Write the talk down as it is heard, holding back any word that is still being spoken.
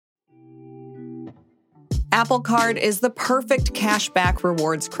Apple Card is the perfect cashback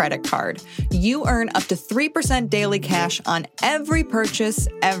rewards credit card. You earn up to 3% daily cash on every purchase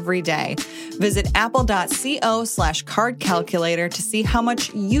every day. Visit apple.co/card calculator to see how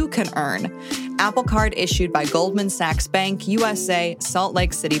much you can earn. Apple Card issued by Goldman Sachs Bank, USA, Salt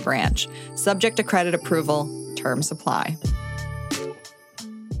Lake City branch. Subject to credit approval. Terms apply.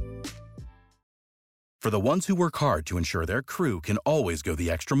 For the ones who work hard to ensure their crew can always go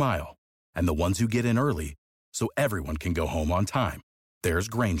the extra mile, and the ones who get in early so everyone can go home on time, there's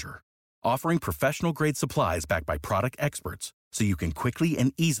Grainger, offering professional-grade supplies backed by product experts so you can quickly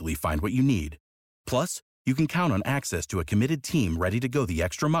and easily find what you need. Plus, you can count on access to a committed team ready to go the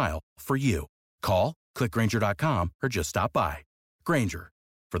extra mile for you. Call, click Grainger.com, or just stop by. Grainger,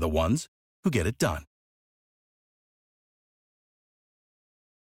 for the ones who get it done.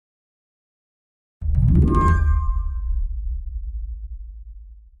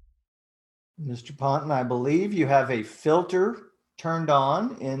 Mr. Ponton, I believe you have a filter turned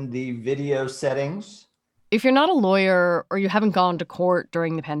on in the video settings. If you're not a lawyer or you haven't gone to court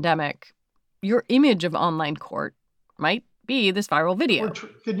during the pandemic, your image of online court might be this viral video.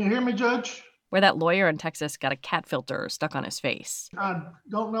 Can you hear me, Judge? Where that lawyer in Texas got a cat filter stuck on his face. I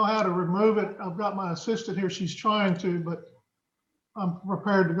don't know how to remove it. I've got my assistant here. She's trying to, but I'm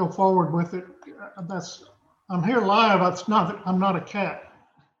prepared to go forward with it. I'm here live. I'm not a cat.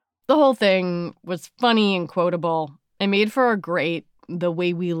 The whole thing was funny and quotable and made for a great "the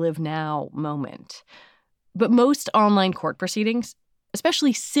way we live now" moment. But most online court proceedings,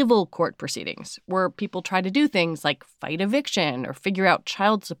 especially civil court proceedings, where people try to do things like fight eviction or figure out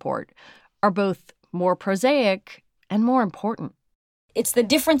child support, are both more prosaic and more important. It's the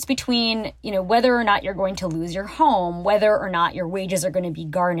difference between, whether or not you're going to lose your home, whether or not your wages are going to be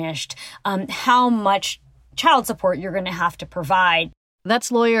garnished, how much child support you're going to have to provide.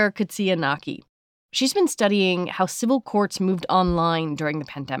 That's lawyer Qudsiya Naqi. She's been studying how civil courts moved online during the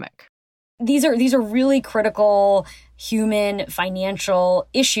pandemic. These are really critical human financial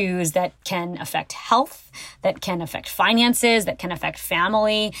issues that can affect health, that can affect finances, that can affect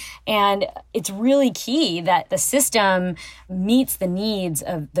family. And it's really key that the system meets the needs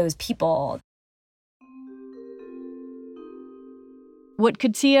of those people. What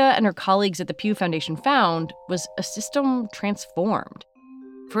Qudsiya and her colleagues at the Pew Foundation found was a system transformed.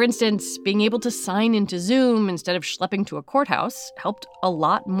 For instance, being able to sign into Zoom instead of schlepping to a courthouse helped a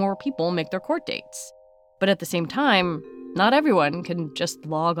lot more people make their court dates. But at the same time, not everyone can just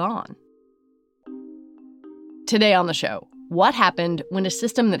log on. Today on the show, what happened when a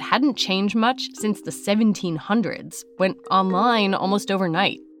system that hadn't changed much since the 1700s went online almost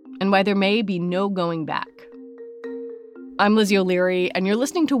overnight, and why there may be no going back. I'm Lizzie O'Leary, and you're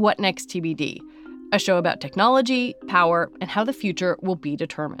listening to What Next TBD, a show about technology, power, and how the future will be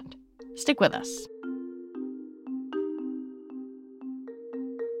determined. Stick with us.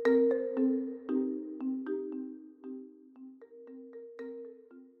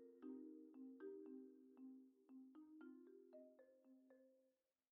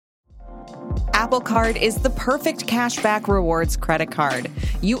 Apple Card is the perfect cashback rewards credit card.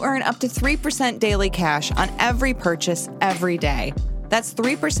 You earn up to 3% daily cash on every purchase every day. That's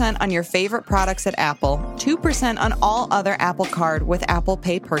 3% on your favorite products at Apple, 2% on all other Apple Card with Apple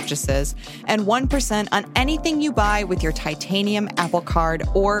Pay purchases, and 1% on anything you buy with your titanium Apple Card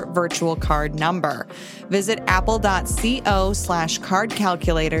or virtual card number. Visit apple.co/card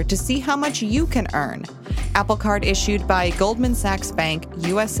calculator to see how much you can earn. Apple Card issued by Goldman Sachs Bank,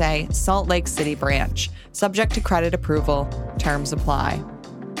 USA, Salt Lake City branch. Subject to credit approval. Terms apply.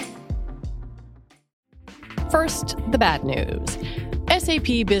 First, the bad news.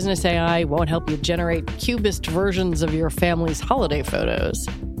 SAP Business AI won't help you generate cubist versions of your family's holiday photos,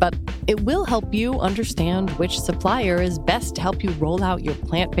 but it will help you understand which supplier is best to help you roll out your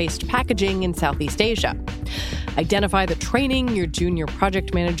plant-based packaging in Southeast Asia, identify the training your junior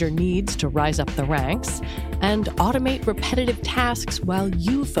project manager needs to rise up the ranks, and automate repetitive tasks while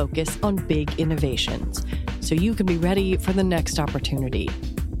you focus on big innovations, so you can be ready for the next opportunity.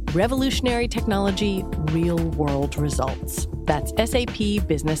 Revolutionary technology, real-world results. That's SAP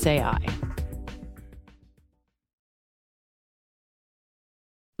Business AI.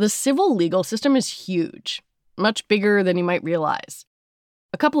 The civil legal system is huge, much bigger than you might realize.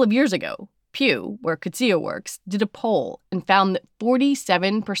 A couple of years ago, Pew, where Qudsiya works, did a poll and found that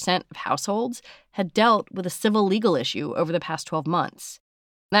 47% of households had dealt with a civil legal issue over the past 12 months.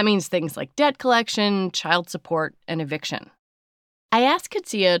 That means things like debt collection, child support, and eviction. I asked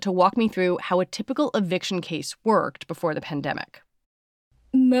Qudsiya to walk me through how a typical eviction case worked before the pandemic.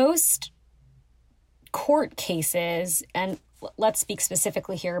 Most court cases, and let's speak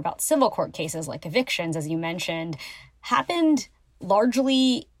specifically here about civil court cases like evictions, as you mentioned, happened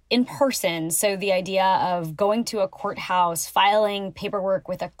largely in person. So the idea of going to a courthouse, filing paperwork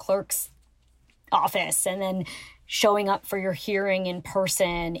with a clerk's office, and then showing up for your hearing in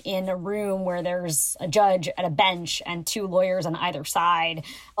person in a room where there's a judge at a bench and two lawyers on either side.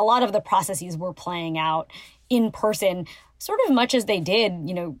 A lot of the processes were playing out in person, sort of much as they did,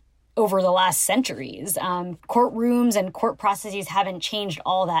 over the last centuries. Courtrooms and court processes haven't changed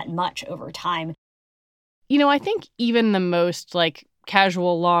all that much over time. I think even the most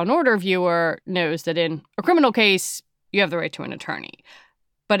casual Law and Order viewer knows that in a criminal case, you have the right to an attorney.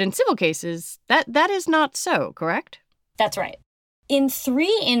 But in civil cases, that is not so, correct? That's right. In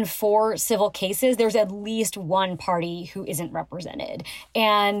 3 in 4 civil cases, there's at least one party who isn't represented.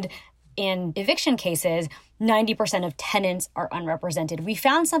 And in eviction cases, 90% of tenants are unrepresented. We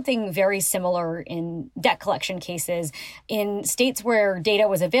found something very similar in debt collection cases. In states where data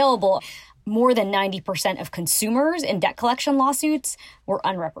was available, more than 90% of consumers in debt collection lawsuits were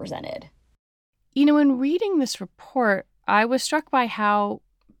unrepresented. In reading this report, I was struck by how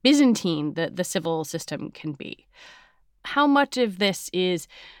Byzantine the civil system can be. How much of this is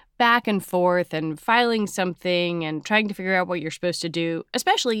back and forth and filing something and trying to figure out what you're supposed to do,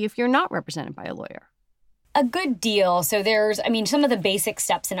 especially if you're not represented by a lawyer? A good deal. So some of the basic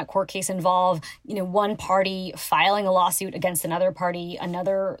steps in a court case involve, one party filing a lawsuit against another party,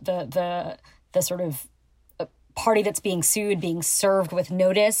 the sort of party that's being sued being served with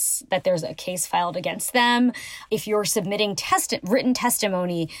notice that there's a case filed against them. If you're submitting written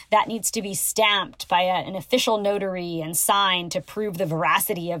testimony, that needs to be stamped by an official notary and signed to prove the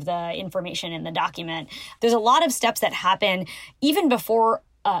veracity of the information in the document. There's a lot of steps that happen even before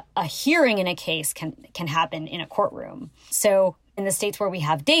a hearing in a case can happen in a courtroom. So in the states where we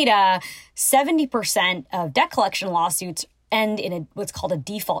have data, 70% of debt collection lawsuits end in what's called a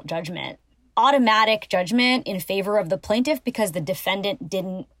default judgment. Automatic judgment in favor of the plaintiff because the defendant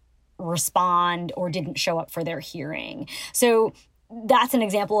didn't respond or didn't show up for their hearing. So that's an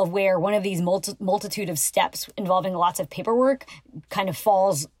example of where one of these multitude of steps involving lots of paperwork kind of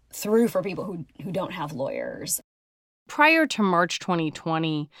falls through for people who don't have lawyers. Prior to March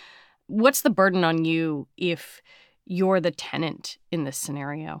 2020, what's the burden on you if you're the tenant in this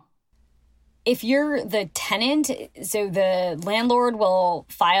scenario? If you're the tenant, so the landlord will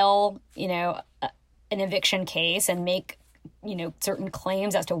file, an eviction case and make, certain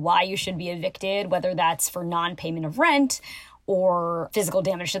claims as to why you should be evicted, whether that's for non-payment of rent or physical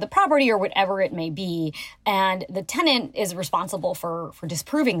damage to the property or whatever it may be. And the tenant is responsible for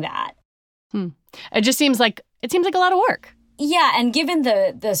disproving that. It just seems like a lot of work. Yeah, and given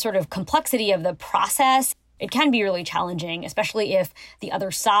the sort of complexity of the process, it can be really challenging, especially if the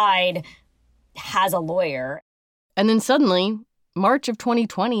other side has a lawyer. And then suddenly, March of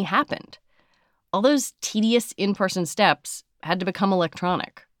 2020 happened. All those tedious in-person steps had to become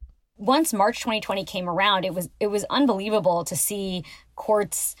electronic. Once March 2020 came around, it was unbelievable to see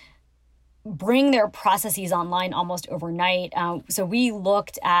courts bring their processes online almost overnight. So we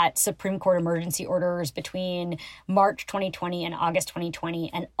looked at Supreme Court emergency orders between March 2020 and August 2020,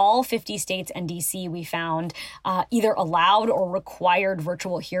 and all 50 states and D.C. we found either allowed or required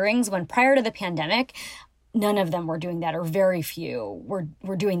virtual hearings when prior to the pandemic, none of them were doing that, or very few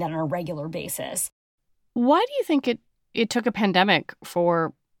were doing that on a regular basis. Why do you think it took a pandemic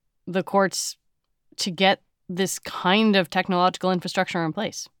for the courts to get this kind of technological infrastructure in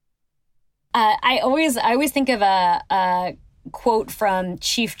place? I always think of a quote from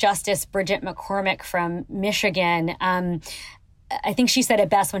Chief Justice Bridget McCormick from Michigan. I think she said it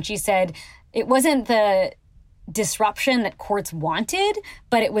best when she said, it wasn't the disruption that courts wanted,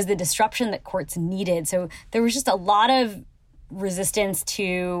 but it was the disruption that courts needed. So there was just a lot of resistance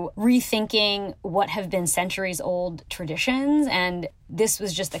to rethinking what have been centuries-old traditions. And this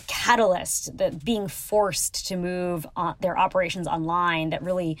was just a catalyst, that being forced to move their operations online that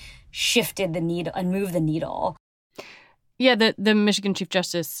really shifted the needle and moved the needle. Yeah, the Michigan Chief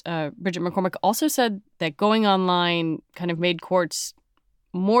Justice, Bridget McCormick, also said that going online kind of made courts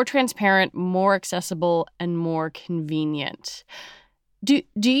more transparent, more accessible, and more convenient. Do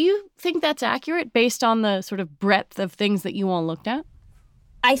you think that's accurate based on the sort of breadth of things that you all looked at?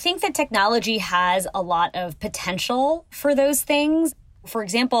 I think that technology has a lot of potential for those things. For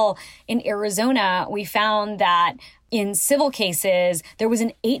example, in Arizona, we found that in civil cases, there was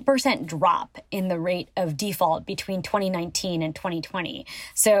an 8% drop in the rate of default between 2019 and 2020.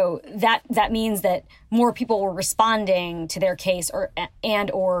 So that means that more people were responding to their case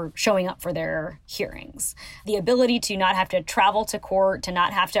or showing up for their hearings. The ability to not have to travel to court, to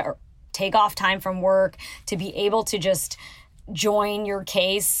not have to take off time from work, to be able to just join your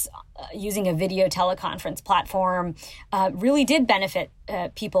case using a video teleconference platform really did benefit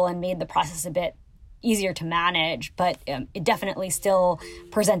people and made the process a bit easier to manage, but it definitely still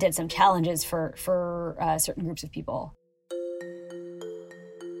presented some challenges for certain groups of people.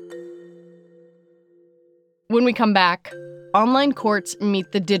 When we come back, online courts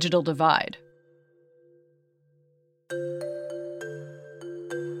meet the digital divide.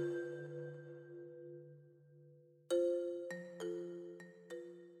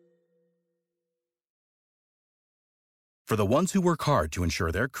 For the ones who work hard to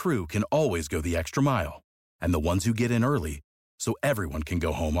ensure their crew can always go the extra mile, and the ones who get in early so everyone can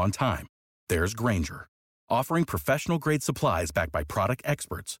go home on time, there's Grainger, offering professional-grade supplies backed by product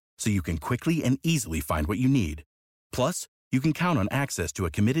experts so you can quickly and easily find what you need. Plus, you can count on access to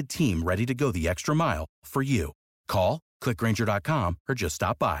a committed team ready to go the extra mile for you. Call, click Grainger.com, or just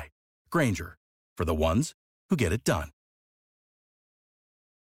stop by. Grainger, for the ones who get it done.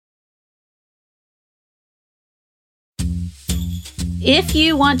 If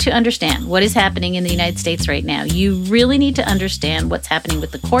you want to understand what is happening in the United States right now, you really need to understand what's happening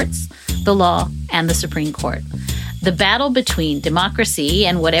with the courts, the law, and the Supreme Court. The battle between democracy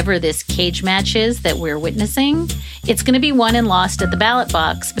and whatever this cage match is that we're witnessing, it's going to be won and lost at the ballot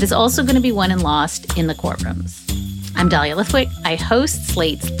box, but it's also going to be won and lost in the courtrooms. I'm Dahlia Lithwick. I host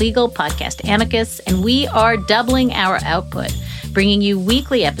Slate's legal podcast Amicus, and we are doubling our output, bringing you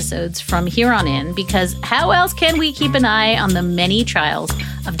weekly episodes from here on in, because how else can we keep an eye on the many trials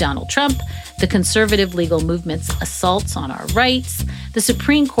of Donald Trump, the conservative legal movement's assaults on our rights, the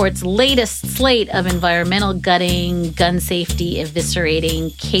Supreme Court's latest slate of environmental gutting, gun safety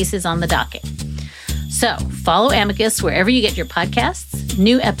eviscerating cases on the docket. So follow Amicus wherever you get your podcasts.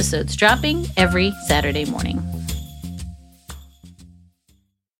 New episodes dropping every Saturday morning.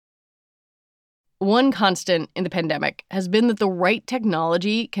 One constant in the pandemic has been that the right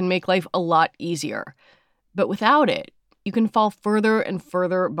technology can make life a lot easier. But without it, you can fall further and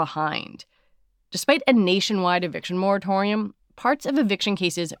further behind. Despite a nationwide eviction moratorium, parts of eviction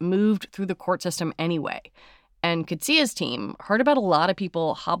cases moved through the court system anyway. And Qudsiya's team heard about a lot of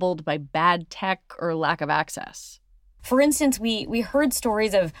people hobbled by bad tech or lack of access. For instance, we heard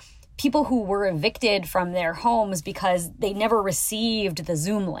stories of people who were evicted from their homes because they never received the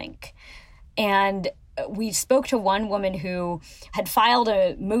Zoom link. And we spoke to one woman who had filed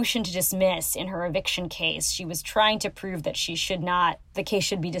a motion to dismiss in her eviction case. She was trying to prove that the case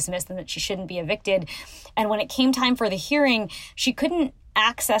should be dismissed and that she shouldn't be evicted. And when it came time for the hearing, she couldn't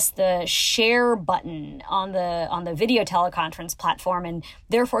access the share button on the video teleconference platform. And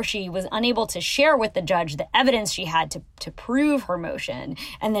therefore, she was unable to share with the judge the evidence she had to prove her motion.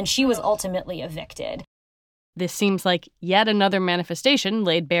 And then she was ultimately evicted. This seems like yet another manifestation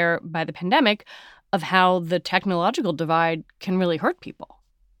laid bare by the pandemic of how the technological divide can really hurt people.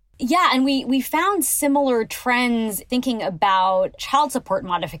 Yeah, and we found similar trends thinking about child support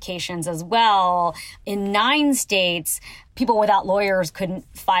modifications as well. In 9 states, people without lawyers couldn't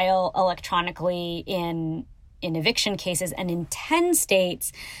file electronically in eviction cases. And in 10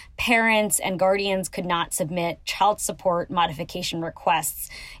 states, parents and guardians could not submit child support modification requests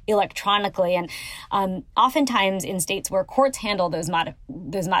electronically. And oftentimes in states where courts handle those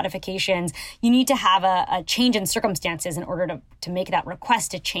modifications, you need to have a change in circumstances in order to make that request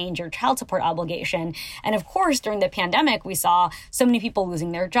to change your child support obligation. And of course, during the pandemic, we saw so many people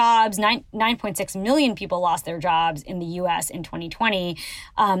losing their jobs. 9.6 million people lost their jobs in the U.S. in 2020,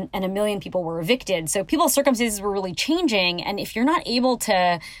 and 1 million people were evicted. So people's circumstances were really changing. And if you're not able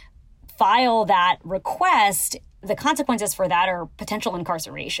to file that request, the consequences for that are potential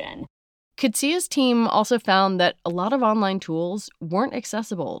incarceration. Qudsiya's team also found that a lot of online tools weren't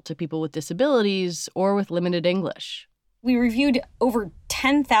accessible to people with disabilities or with limited English. We reviewed over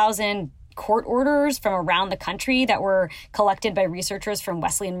 10,000 court orders from around the country that were collected by researchers from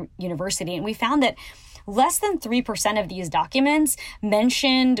Wesleyan University, and we found that less than 3% of these documents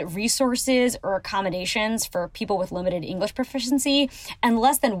mentioned resources or accommodations for people with limited English proficiency, and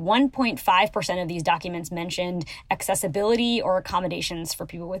less than 1.5% of these documents mentioned accessibility or accommodations for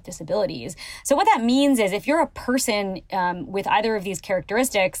people with disabilities. So what that means is if you're a person with either of these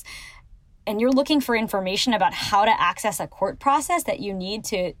characteristics, and you're looking for information about how to access a court process that you need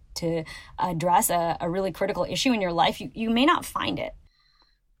to address a really critical issue in your life, you may not find it.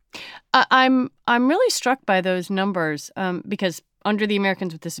 I'm really struck by those numbers because under the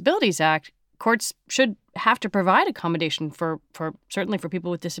Americans with Disabilities Act, courts should have to provide accommodation for certainly for people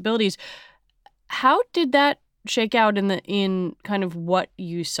with disabilities. How did that shake out in kind of what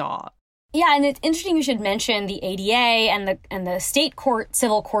you saw? Yeah, and it's interesting you should mention the ADA and the state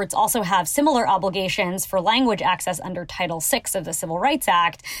civil courts also have similar obligations for language access under Title VI of the Civil Rights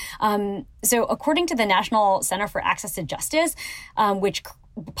Act. So according to the National Center for Access to Justice, which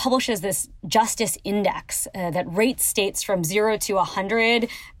publishes this justice index that rates states from 0 to 100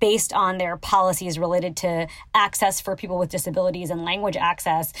 based on their policies related to access for people with disabilities and language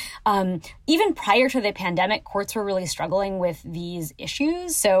access. Even prior to the pandemic, courts were really struggling with these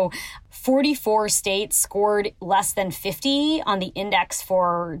issues. So 44 states scored less than 50 on the index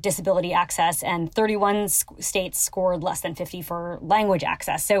for disability access, and 31 states scored less than 50 for language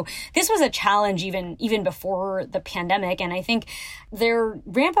access. So this was a challenge even before the pandemic. And I think their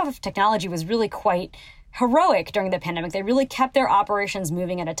ramp up of technology was really quite heroic during the pandemic. They really kept their operations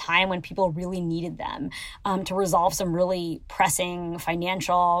moving at a time when people really needed them to resolve some really pressing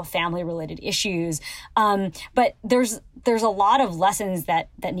financial, family-related issues. But there's a lot of lessons that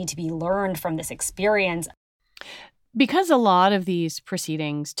need to be learned from this experience. Because a lot of these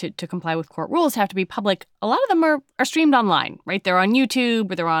proceedings to comply with court rules have to be public, a lot of them are streamed online, right? They're on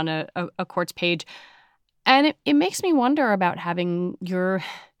YouTube or they're on a court's page. And it makes me wonder about having your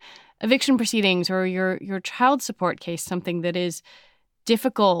eviction proceedings or your child support case, something that is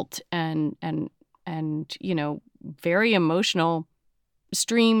difficult and very emotional,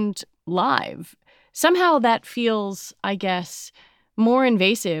 streamed live. Somehow that feels, I guess, more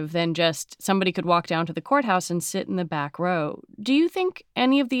invasive than just somebody could walk down to the courthouse and sit in the back row. Do you think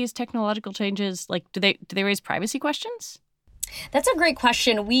any of these technological changes, do they raise privacy questions? That's a great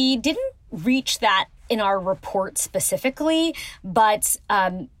question. We didn't reach that in our report specifically, but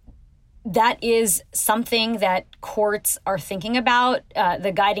that is something that courts are thinking about.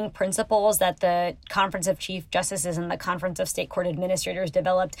 The guiding principles that the Conference of Chief Justices and the Conference of State Court Administrators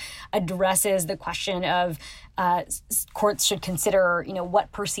developed addresses the question of courts should consider,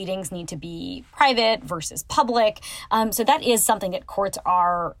 what proceedings need to be private versus public. So that is something that courts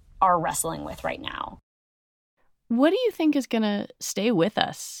are wrestling with right now. What do you think is going to stay with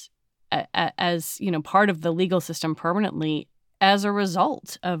us as part of the legal system permanently as a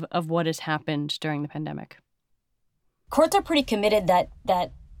result of what has happened during the pandemic? Courts are pretty committed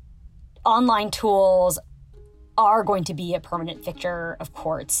that online tools are going to be a permanent fixture of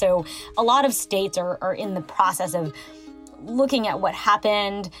courts. So a lot of states are in the process of looking at what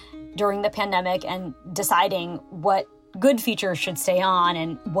happened during the pandemic and deciding what good features should stay on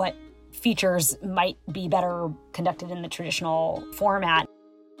and what features might be better conducted in the traditional format.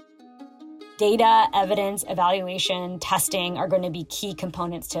 Data, evidence, evaluation, testing are going to be key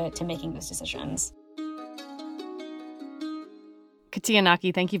components to making those decisions. Qidsiya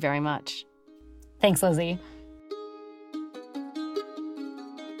Naqi, thank you very much. Thanks, Lizzie.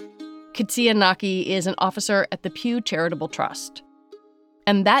 Qidsiya Naqi is an officer at the Pew Charitable Trust.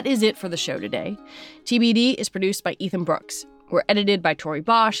 And that is it for the show today. TBD is produced by Ethan Brooks. We're edited by Tori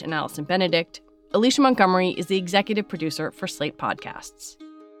Bosch and Allison Benedict. Alicia Montgomery is the executive producer for Slate Podcasts.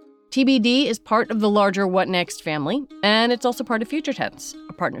 TBD is part of the larger What Next family, and it's also part of Future Tense,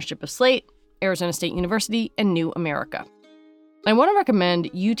 a partnership of Slate, Arizona State University, and New America. I want to recommend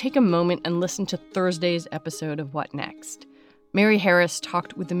you take a moment and listen to Thursday's episode of What Next. Mary Harris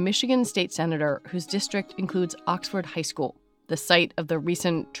talked with the Michigan state senator whose district includes Oxford High School, the site of the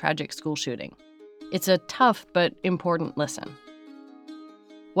recent tragic school shooting. It's a tough but important listen.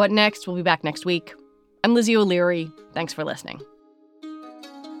 What Next? We'll be back next week. I'm Lizzie O'Leary. Thanks for listening.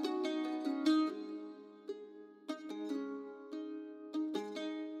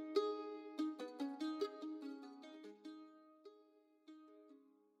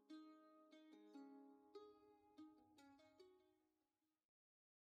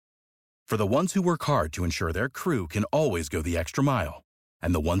 For the ones who work hard to ensure their crew can always go the extra mile,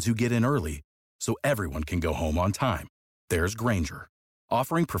 and the ones who get in early so everyone can go home on time, there's Grainger,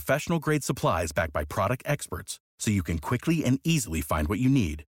 offering professional-grade supplies backed by product experts so you can quickly and easily find what you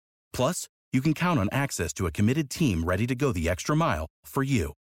need. Plus, you can count on access to a committed team ready to go the extra mile for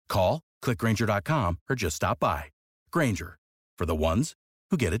you. Call, click Grainger.com, or just stop by. Grainger, for the ones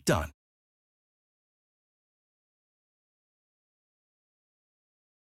who get it done.